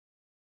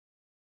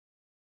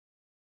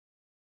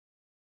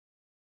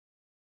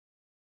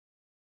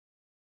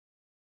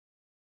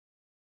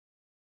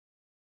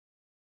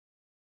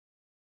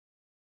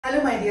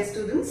Hello my dear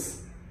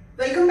students,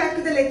 welcome back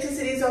to the lecture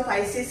series of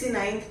ICSE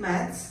 9th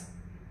Maths.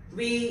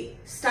 We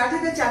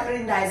started the chapter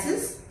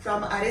indices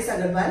from Rs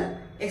Aggarwal,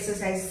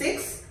 exercise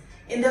 6.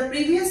 In the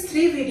previous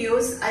 3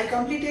 videos, I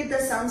completed the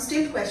sums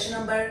till question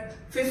number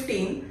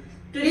 15.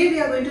 Today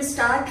we are going to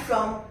start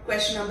from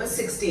question number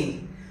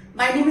 16.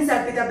 My name is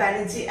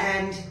𝐒𝐵𝗵𝗀𝗀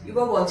and you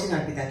are watching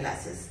𝐒𝐵𝗵𝗀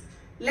classes.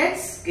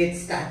 Let's get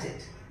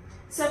started.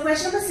 So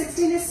question number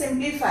 16 is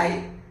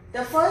simplified.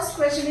 The first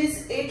question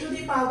is a to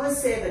the power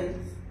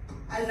 7.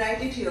 I'll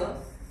write it here.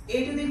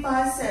 A to the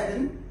power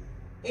 7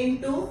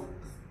 into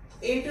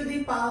a to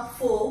the power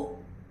 4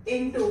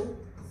 into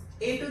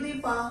a to the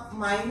power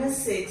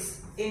minus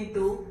 6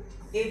 into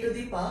a to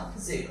the power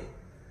 0.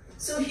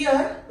 So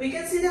here we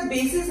can see the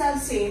bases are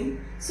same.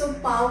 So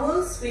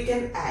powers we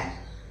can add.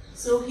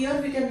 So here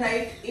we can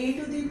write a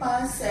to the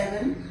power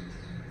 7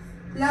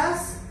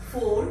 plus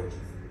 4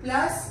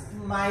 plus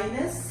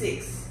minus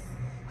 6.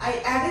 I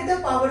added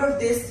the power of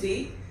these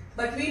 3,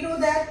 but we know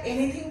that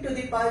anything to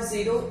the power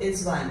 0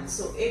 is 1.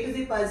 So a to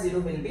the power 0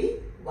 will be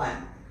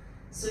 1.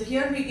 So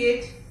here we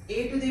get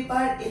a to the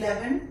power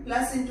 11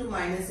 plus into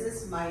minus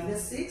is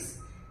minus 6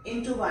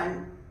 into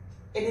 1.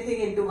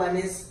 Anything into 1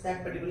 is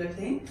that particular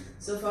thing.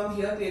 So from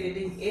here we are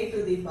getting a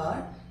to the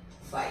power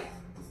 5.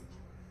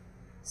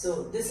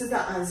 So this is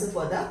the answer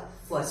for the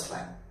first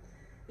one.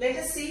 Let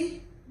us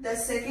see the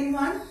second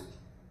one.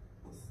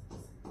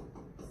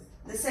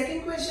 The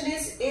second question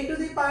is a to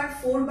the power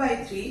 4 by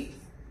 3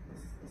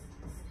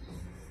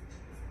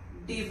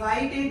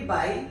 divided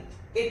by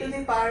a to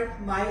the power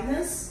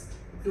minus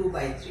 2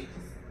 by 3.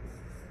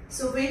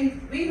 So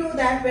when we know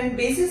that when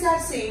bases are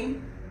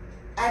same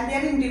and they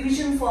are in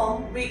division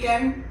form, we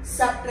can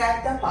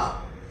subtract the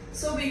power.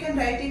 So we can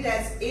write it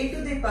as a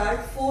to the power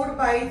 4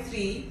 by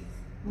 3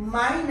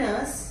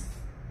 minus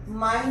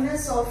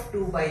of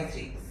 2 by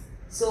 3.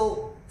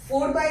 So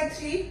 4 by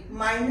 3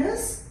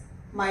 minus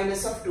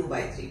of 2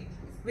 by 3,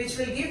 which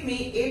will give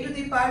me a to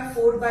the power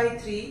 4 by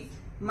 3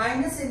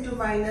 minus into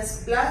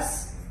minus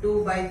plus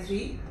 2 by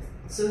 3.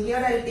 So here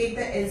I will take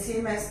the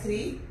LCM as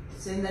 3.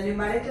 So in the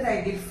numerator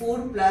I get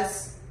 4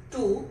 plus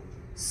 2.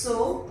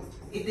 So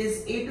it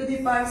is a to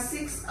the power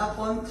 6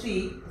 upon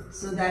 3.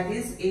 So that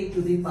is a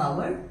to the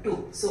power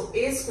 2. So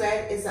a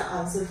squared is the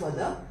answer for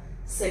the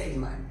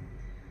second one.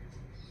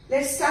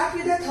 Let's start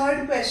with the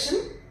third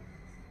question.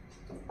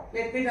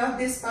 Let me drop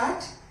this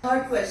part.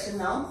 Third question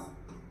now.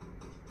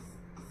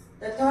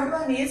 The third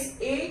one is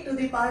a to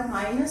the power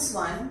minus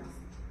 1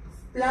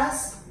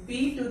 plus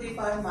b to the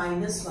power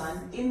minus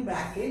 1 in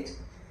bracket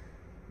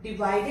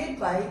divided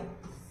by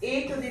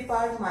a to the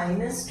power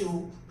minus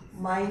 2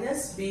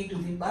 minus b to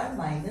the power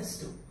minus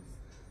 2.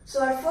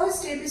 So our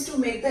first step is to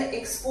make the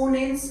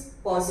exponents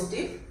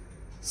positive.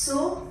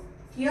 So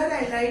here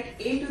I write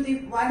a to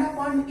the 1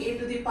 upon a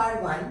to the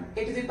power 1.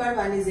 A to the power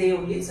 1 is a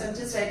only. So I'm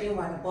just writing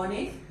 1 upon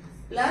a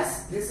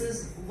plus this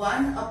is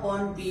 1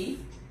 upon b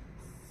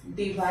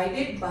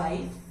divided by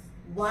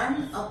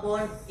 1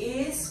 upon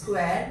a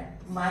square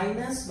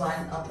minus 1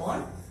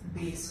 upon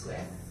b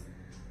square.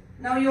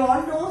 Now you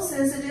all know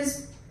since it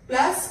is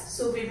plus,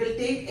 so we will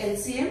take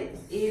LCM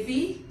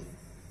AB.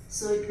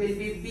 So it will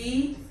be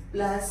b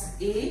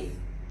plus a,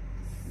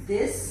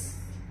 this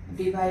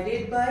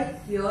divided by,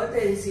 here the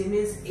LCM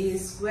is a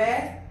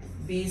square,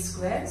 b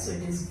square. So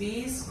it is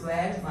b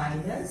square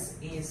minus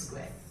a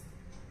square.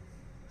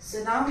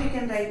 So now we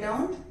can write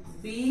down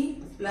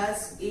b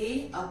plus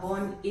a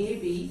upon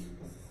ab.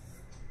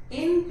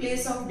 In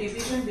place of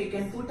division we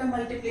can put a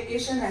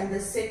multiplication and the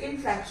second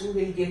fraction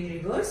will get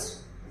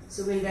reversed.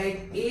 So we'll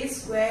write a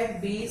square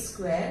b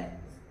square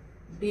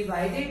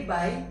divided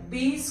by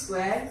b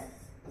square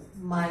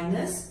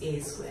minus a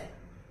square.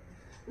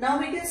 Now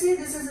we can see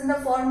this is in the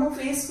form of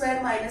a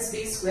square minus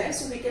b square.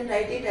 So we can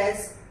write it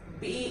as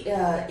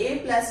a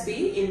plus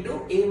b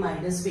into a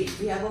minus b.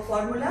 We have a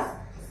formula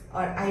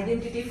or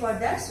identity for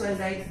that. So I'll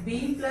write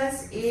b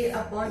plus a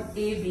upon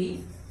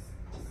ab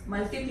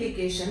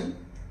multiplication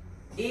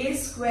a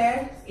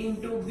square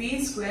into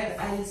b square.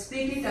 I'll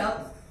split it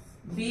up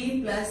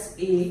b plus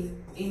a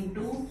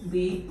into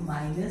b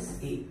minus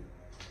a.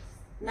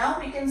 Now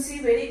we can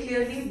see very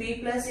clearly b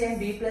plus a and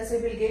b plus a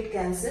will get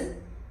cancelled.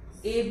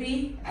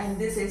 AB and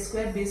this a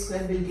square b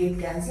square will get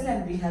cancelled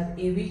and we have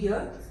AB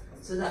here.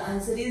 So the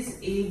answer is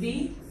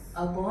AB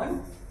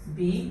upon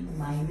b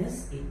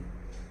minus a.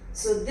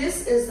 So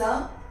this is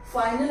the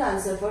final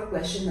answer for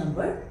question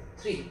number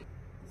 3.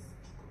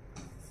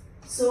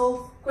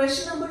 So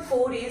question number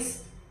 4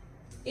 is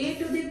a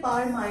to the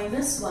power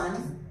minus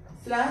 1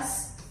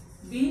 plus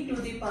b to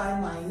the power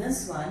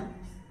minus 1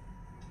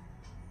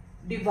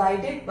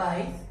 divided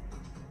by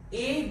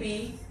ab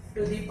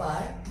to the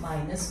power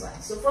minus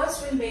 1. So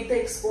first we'll make the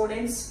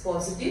exponents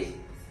positive.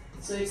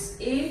 So it's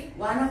a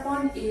 1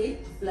 upon a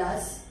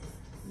plus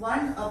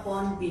 1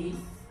 upon b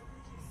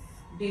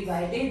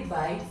divided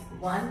by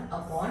 1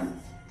 upon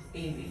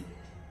ab.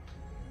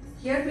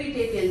 Here we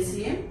take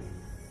LCM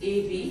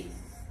ab.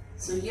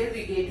 So here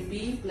we get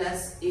b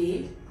plus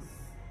a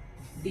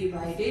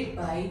divided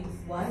by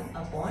 1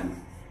 upon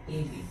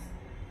ab.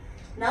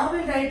 Now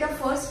we'll write the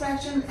first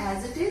fraction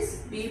as it is,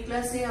 b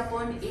plus a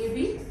upon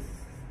ab.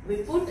 We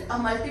put a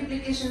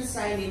multiplication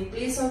sign in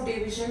place of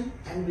division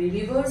and we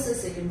reverse the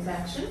second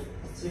fraction.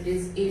 So it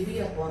is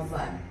ab upon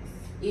 1.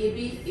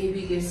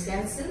 AB gets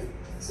cancelled.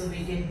 So we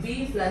get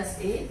b plus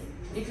a.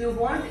 If you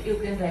want, you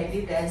can write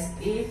it as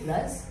a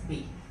plus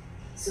b.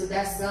 So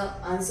that's the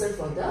answer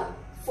for the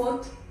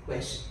fourth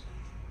question.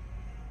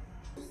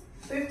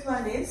 Fifth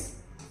one is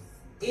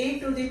a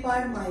to the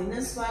power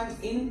minus 1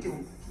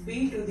 into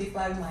b to the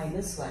power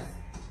minus 1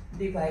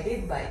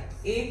 divided by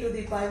a to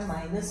the power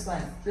minus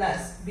 1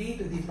 plus b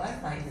to the power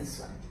minus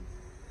 1.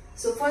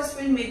 So first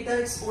we'll make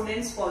the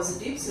exponents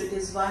positive. So it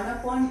is 1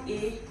 upon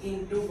a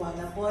into 1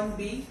 upon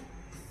b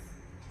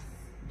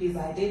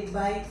divided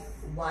by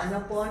 1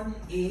 upon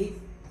a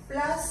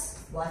plus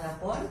 1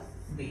 upon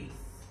b.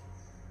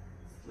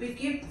 We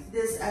keep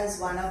this as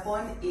 1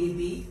 upon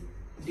ab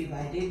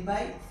divided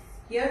by,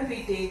 here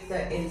we take the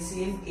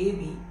LCM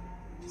ab.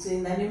 So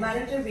in the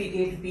numerator we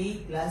get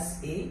b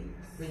plus a.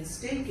 We'll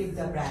still keep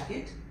the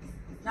bracket.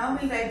 Now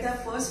we'll write the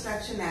first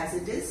fraction as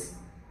it is.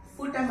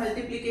 Put a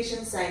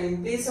multiplication sign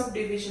in place of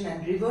division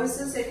and reverse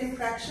the second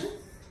fraction.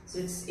 So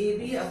it's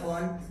ab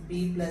upon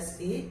b plus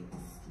a.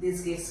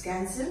 This gets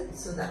cancelled.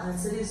 So the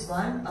answer is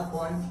 1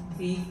 upon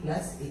b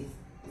plus a.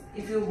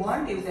 If you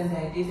want, you can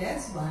write it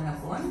as 1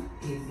 upon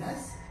a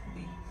plus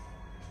b.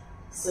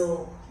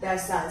 So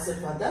that's the answer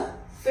for the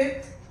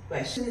fifth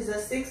question. Is the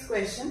sixth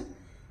question.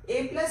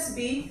 A plus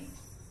b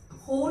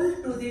whole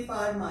to the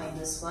power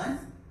minus 1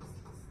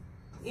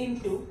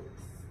 into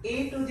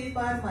a to the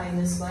power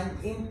minus 1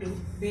 into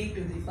b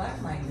to the power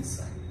minus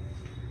 1.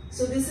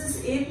 So this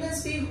is a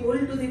plus b whole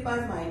to the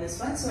power minus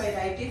 1. So I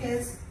write it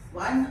as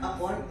 1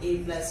 upon a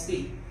plus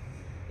b.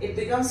 It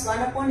becomes 1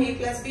 upon a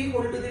plus b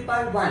whole to the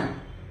power 1.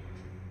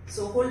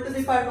 So whole to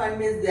the power 1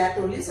 means that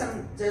only. So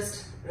I'm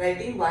just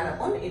writing 1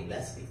 upon a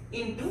plus b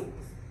into,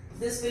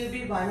 this will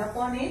be 1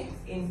 upon a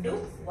into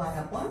 1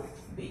 upon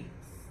b.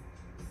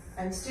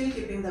 I'm still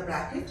keeping the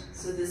bracket.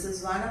 So this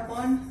is 1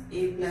 upon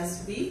a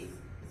plus b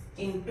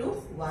into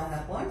 1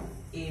 upon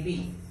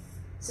ab.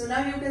 So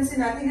now you can see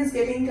nothing is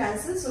getting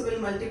cancelled. So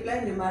we'll multiply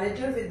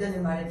numerator with the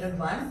numerator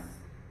 1,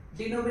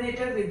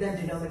 denominator with the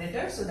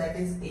denominator. So that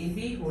is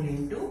ab whole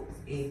into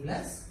a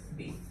plus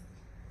b.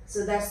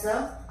 So that's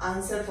the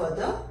answer for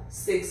the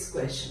sixth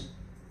question.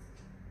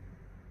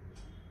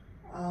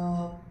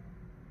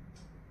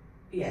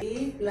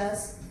 A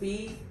plus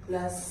b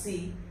plus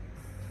c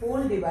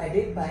whole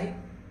divided by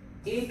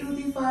a to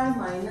the power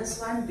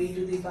minus 1 b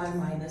to the power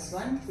minus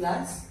 1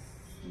 plus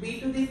b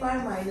to the power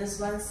minus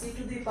 1 c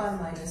to the power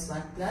minus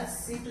 1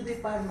 plus c to the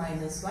power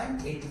minus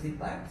 1 a to the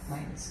power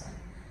minus 1.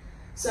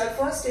 So our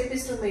first step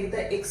is to make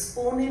the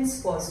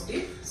exponents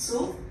positive.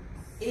 So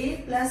a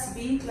plus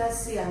b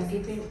plus c I am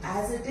keeping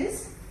as it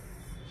is.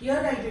 Here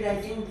I will be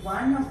writing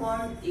 1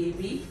 upon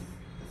ab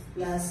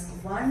plus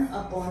 1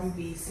 upon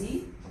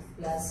bc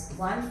plus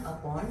 1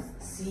 upon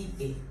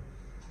ca.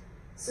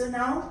 So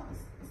now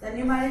the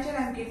numerator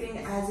I am keeping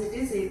as it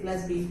is, a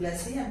plus b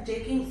plus c. I am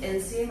taking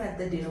LCM at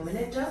the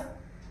denominator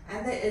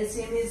and the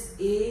LCM is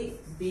a,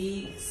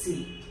 b,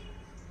 c.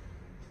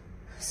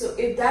 So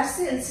if that's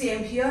the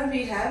LCM, here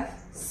we have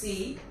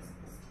c,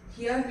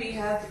 here we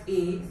have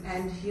a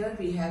and here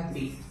we have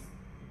b.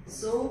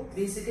 So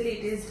basically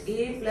it is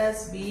a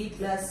plus b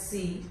plus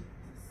c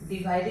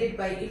divided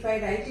by, if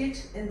I write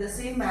it in the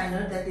same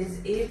manner, that is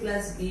a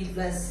plus b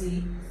plus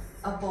c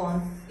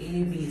upon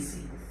a, b, c.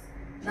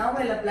 Now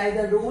I'll apply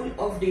the rule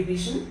of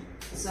division.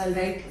 So I'll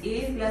write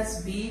a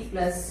plus b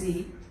plus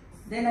c.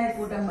 Then I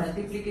put a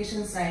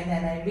multiplication sign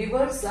and I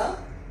reverse the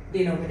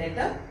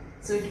denominator.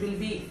 So it will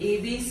be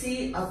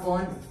abc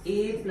upon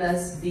a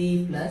plus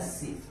b plus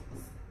c.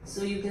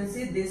 So you can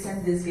see this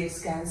and this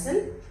gets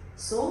cancelled.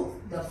 So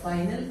the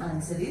final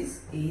answer is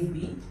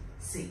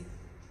ABC.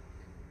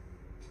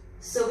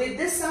 So with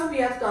this sum we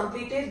have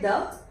completed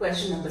the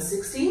question number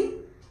 16.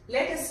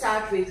 Let us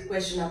start with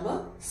question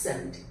number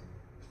 17.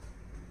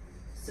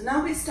 So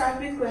now we start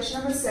with question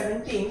number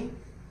 17.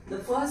 The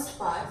first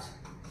part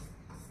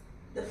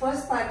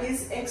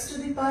is x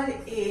to the power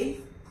a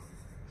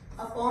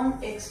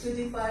upon x to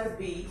the power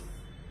b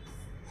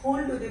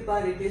whole to the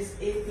power, it is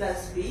a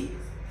plus b,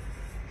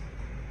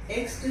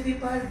 x to the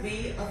power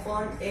b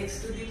upon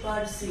x to the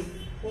power c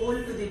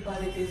whole to the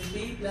power, it is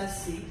b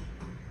plus c,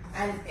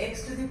 and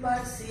x to the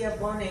power c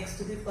upon x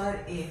to the power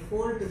a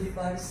whole to the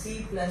power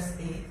c plus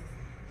a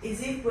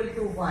is equal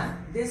to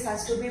 1. This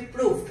has to be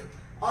proved.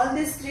 All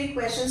these three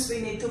questions we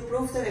need to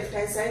prove the left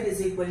hand side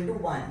is equal to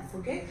 1.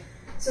 Okay.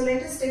 So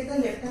let us take the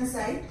left hand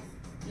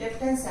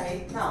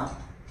side. Now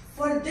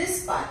for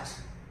this part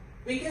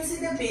we can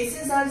see the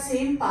bases are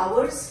same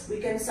powers.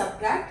 We can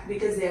subtract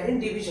because they are in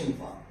division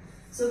form.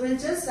 So we'll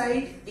just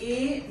write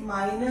a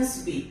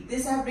minus b.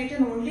 This I have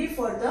written only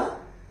for the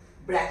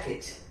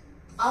bracket.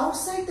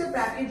 Outside the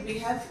bracket we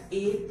have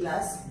a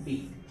plus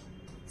b.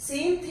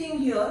 Same thing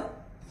here.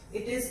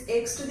 It is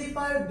x to the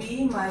power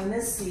b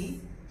minus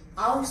c.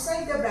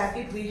 Outside the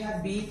bracket we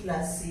have b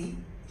plus c.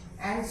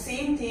 And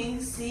same thing,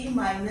 c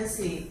minus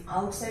a.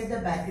 Outside the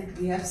bracket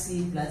we have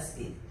c plus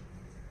a.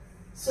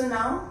 So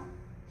now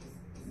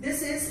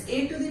this is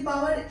a to the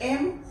power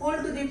m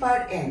whole to the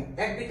power n.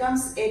 That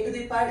becomes a to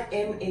the power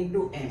m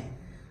into n.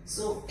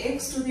 So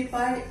x to the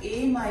power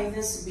a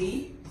minus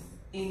b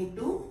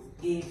into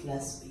a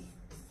plus b.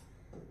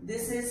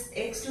 This is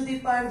x to the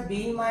power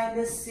b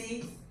minus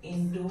c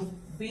into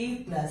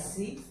b plus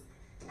c,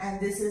 and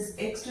this is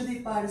x to the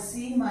power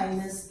c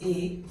minus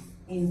a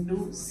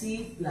into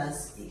c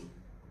plus a.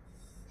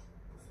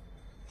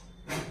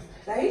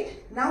 Right?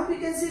 Now we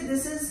can see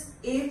this is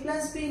a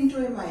plus b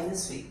into a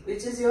minus b,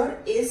 which is your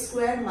a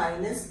square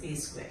minus b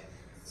square.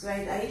 So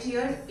I write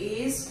here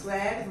a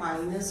square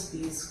minus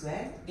b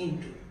square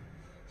into.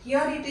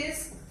 Here it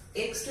is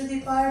x to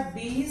the power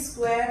b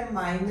square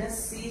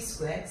minus c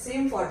square,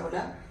 same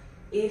formula,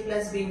 a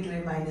plus b into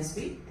a minus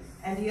b,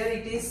 and here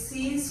it is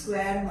c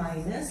square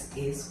minus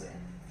a square.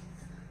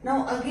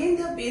 Now again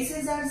the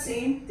bases are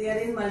same, they are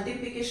in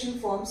multiplication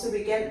form, so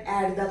we can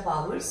add the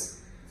powers.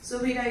 So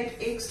we write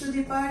x to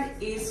the power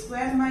a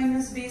square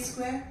minus b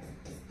square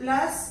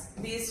plus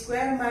b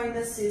square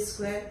minus c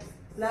square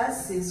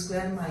plus c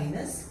square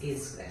minus a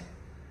square.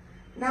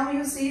 Now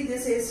you see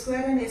this a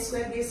square and a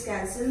square gets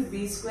cancelled,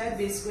 b square,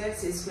 c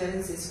square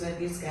and c square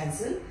gets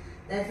cancelled.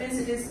 That means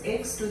it is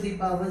x to the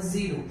power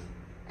 0,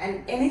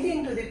 and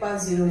anything to the power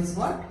 0 is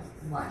what?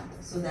 1.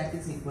 So that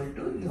is equal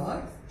to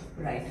your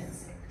right hand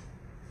side.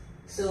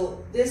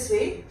 So this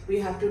way we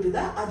have to do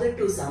the other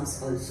two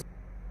sums also.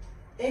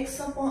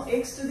 X upon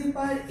x to the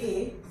power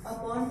a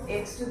upon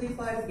x to the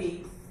power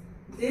b,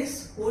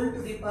 this whole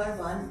to the power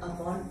 1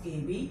 upon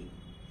ab,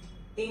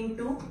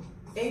 into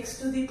x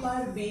to the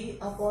power b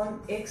upon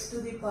x to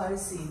the power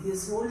c,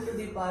 this whole to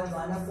the power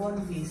 1 upon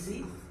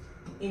bc,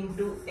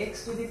 into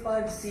x to the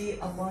power c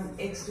upon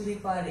x to the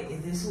power a,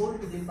 this whole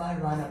to the power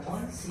 1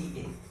 upon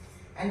ca.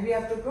 And we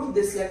have to prove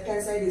this left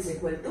hand side is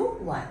equal to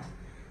 1.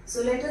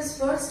 So let us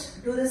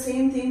first do the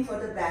same thing for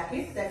the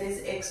bracket, that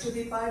is x to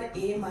the power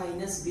a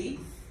minus b.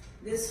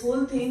 This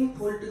whole thing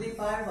whole to the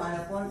power 1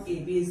 upon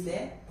ab is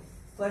there.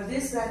 For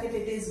this bracket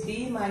it is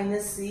b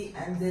minus c,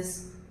 and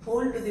this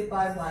whole to the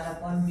power 1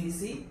 upon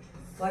bc.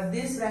 For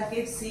this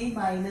bracket c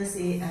minus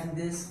a, and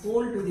this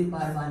whole to the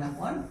power 1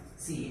 upon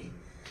ca.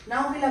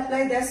 Now we'll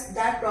apply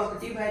that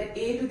property where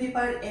a to the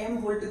power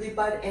m whole to the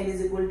power n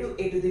is equal to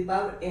a to the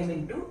power m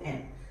into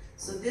n.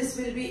 So this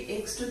will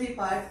be x to the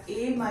power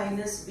a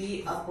minus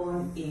b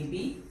upon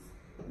ab.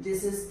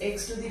 This is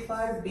x to the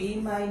power b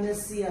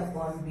minus c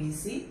upon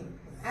bc,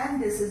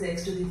 and this is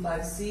x to the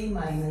power c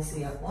minus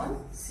a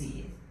upon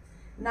ca.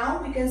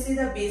 Now we can see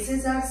the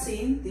bases are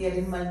same, they are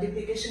in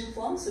multiplication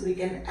form, so we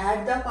can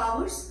add the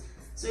powers.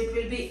 So it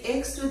will be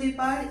x to the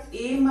power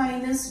a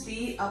minus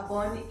b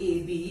upon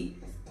ab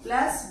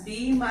plus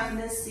b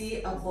minus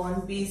c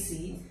upon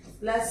bc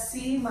plus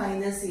c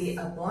minus a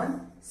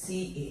upon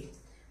ca.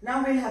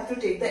 Now we'll have to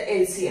take the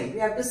LCM. We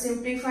have to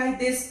simplify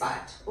this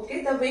part.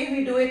 Okay, the way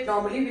we do it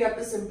normally, we have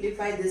to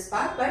simplify this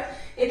part, but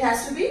it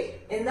has to be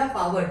in the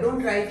power.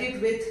 Don't write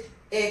it with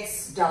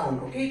x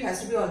down. Okay, it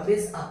has to be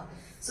always up.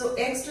 So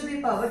x to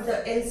the power,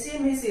 the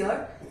LCM is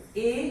here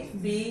a,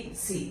 b,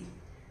 c.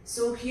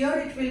 So here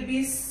it will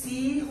be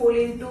c whole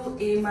into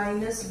a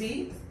minus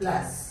b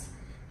plus.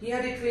 Here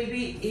it will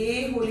be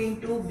a whole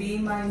into b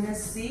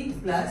minus c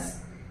plus.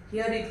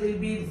 Here it will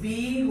be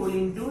b whole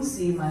into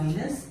c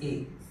minus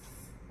a.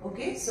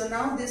 Okay, so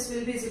now this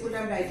will be equal to,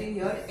 I am writing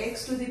here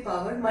x to the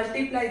power,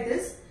 multiply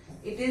this,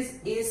 it is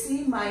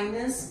AC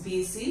minus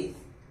BC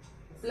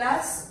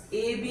plus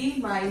AB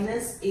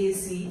minus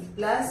AC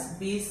plus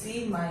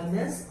BC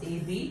minus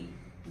AB.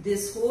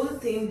 This whole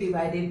thing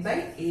divided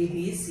by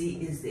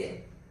ABC is there.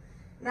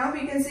 Now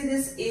we can see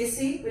this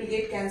AC will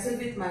get cancelled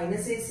with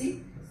minus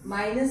AC,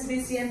 minus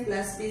BC and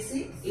plus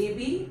BC,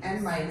 AB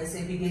and minus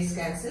AB gets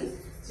cancelled.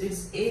 So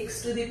it's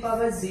x to the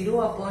power 0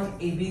 upon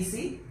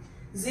ABC.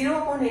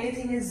 0 upon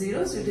anything is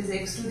 0, so it is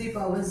x to the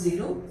power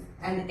 0,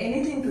 and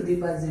anything to the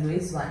power 0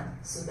 is 1.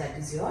 So that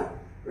is your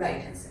right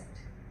hand side.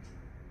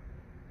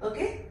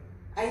 Okay,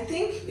 I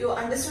think you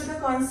understood the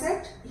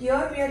concept.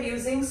 Here we are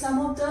using some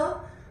of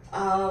the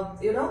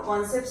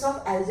concepts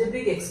of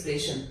algebraic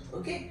expression.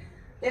 Okay,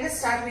 let us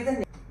start with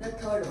the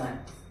third one.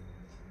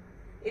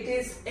 It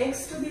is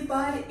x to the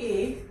power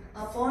a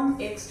upon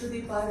x to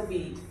the power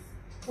b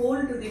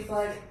whole to the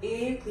power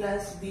a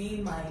plus b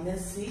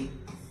minus c,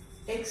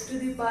 x to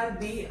the power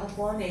b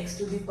upon x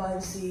to the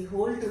power c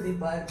whole to the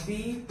power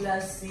b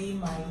plus c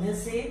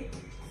minus a,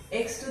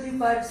 x to the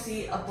power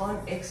c upon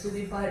x to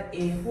the power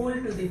a whole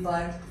to the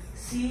power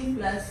c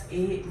plus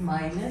a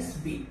minus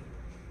b.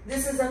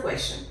 This is the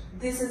question.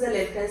 This is the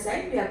left hand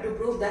side. We have to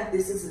prove that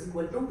this is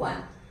equal to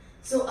 1.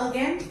 So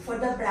again, for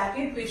the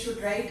bracket we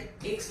should write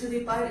x to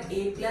the power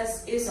a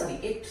plus a,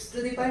 x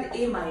to the power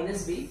a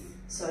minus b,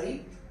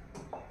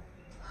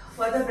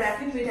 For the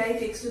bracket we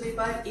write x to the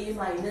power a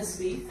minus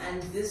b,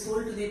 and this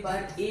whole to the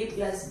power a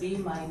plus b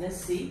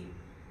minus c.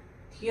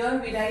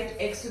 Here we write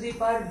x to the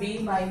power b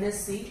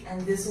minus c,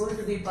 and this whole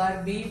to the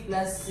power b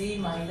plus c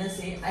minus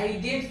a. I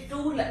did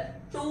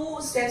two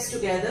steps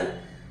together.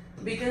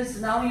 because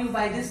now you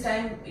by this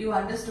time you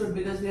understood,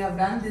 because we have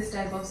done this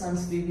type of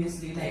sums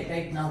previously,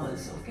 right now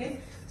also. Okay,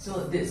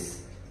 so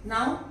this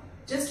now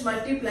just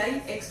multiply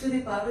x to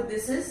the power,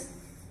 this is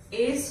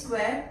a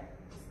square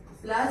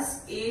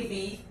plus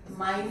ab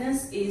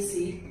minus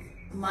ac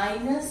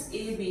minus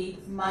ab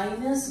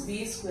minus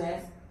b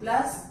square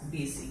plus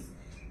bc.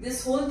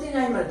 This whole thing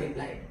I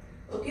multiplied.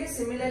 Okay,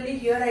 similarly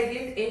here I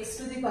get x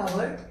to the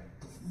power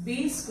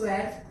b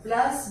square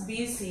plus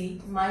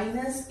bc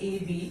minus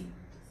ab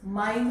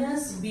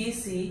minus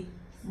bc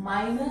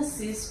minus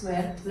c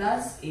square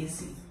plus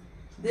ac.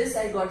 This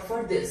I got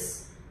for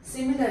this.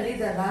 Similarly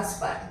the last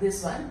part,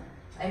 this one,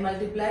 I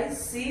multiply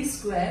c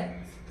square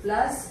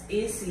plus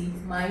ac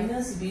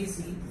minus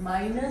bc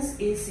minus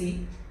ac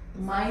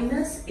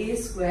minus a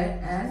square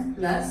and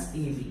plus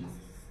ab.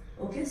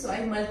 Okay, so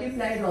I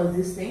multiplied all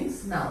these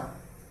things now.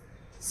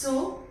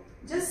 So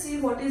just see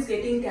what is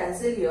getting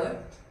cancelled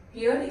here.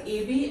 Here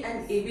AB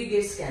and AB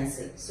gets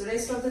cancelled. So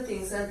rest of the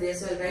things are there.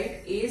 So I'll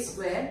write a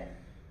square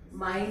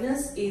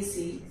minus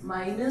AC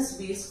minus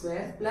B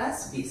square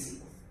plus BC.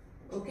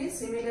 Okay,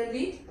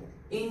 similarly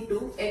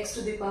into x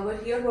to the power,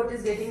 here what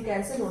is getting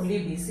cancelled? Only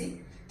BC.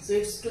 So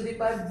it's to the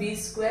power B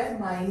square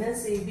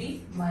minus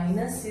AB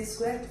minus C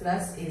square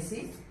plus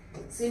AC.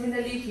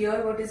 Similarly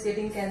here what is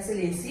getting cancelled?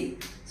 AC.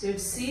 So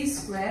it's C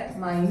square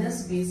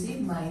minus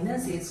BC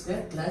minus A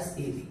square plus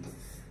AB.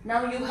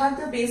 Now you have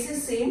the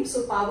bases same,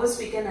 so powers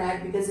we can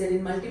add because they are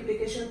in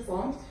multiplication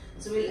form.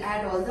 So we'll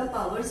add all the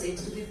powers,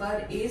 x to the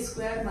power a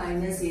square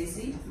minus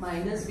ac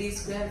minus b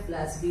square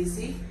plus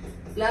bc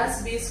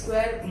plus b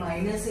square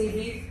minus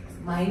ab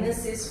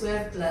minus c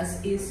square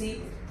plus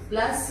ac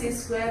plus c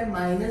square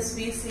minus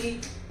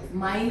bc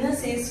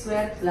minus a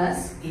square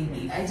plus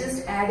ab. I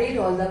just added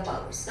all the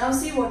powers. Now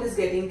see what is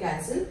getting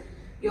cancelled.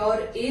 Your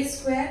a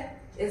square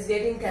is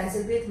getting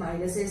cancelled with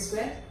minus a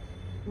square.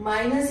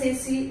 Minus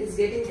AC is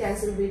getting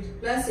cancelled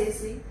with plus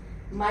AC,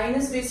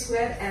 minus B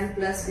square and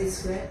plus B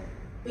square,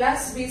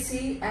 plus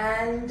BC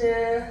and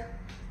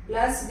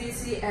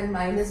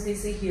minus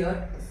BC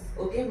here.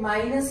 Okay,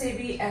 minus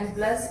AB and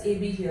plus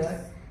AB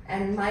here,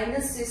 and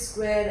minus C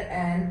square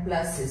and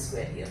plus C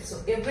square here.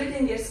 So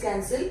everything gets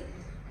cancelled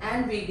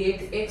and we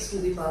get x to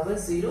the power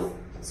 0.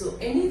 So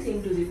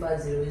anything to the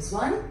power 0 is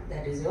 1,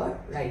 that is your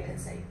right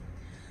hand side.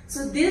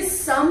 So these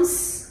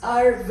sums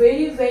are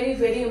very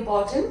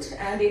important,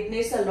 and it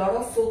needs a lot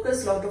of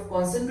focus, lot of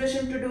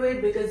concentration to do it,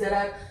 because there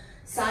are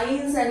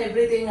signs and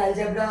everything,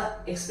 algebra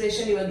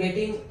expression you are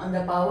getting on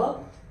the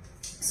power.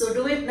 So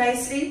do it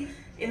nicely.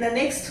 In the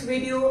next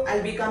video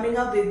I'll be coming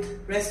up with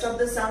rest of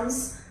the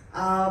sums.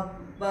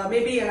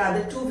 Maybe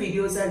another 2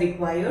 videos are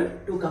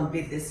required to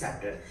complete this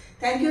chapter.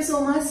 Thank you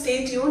so much.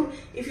 Stay tuned.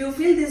 If you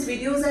feel these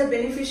videos are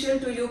beneficial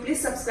to you, please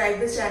subscribe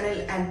this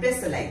channel and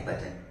press the like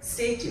button.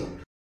 Stay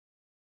tuned.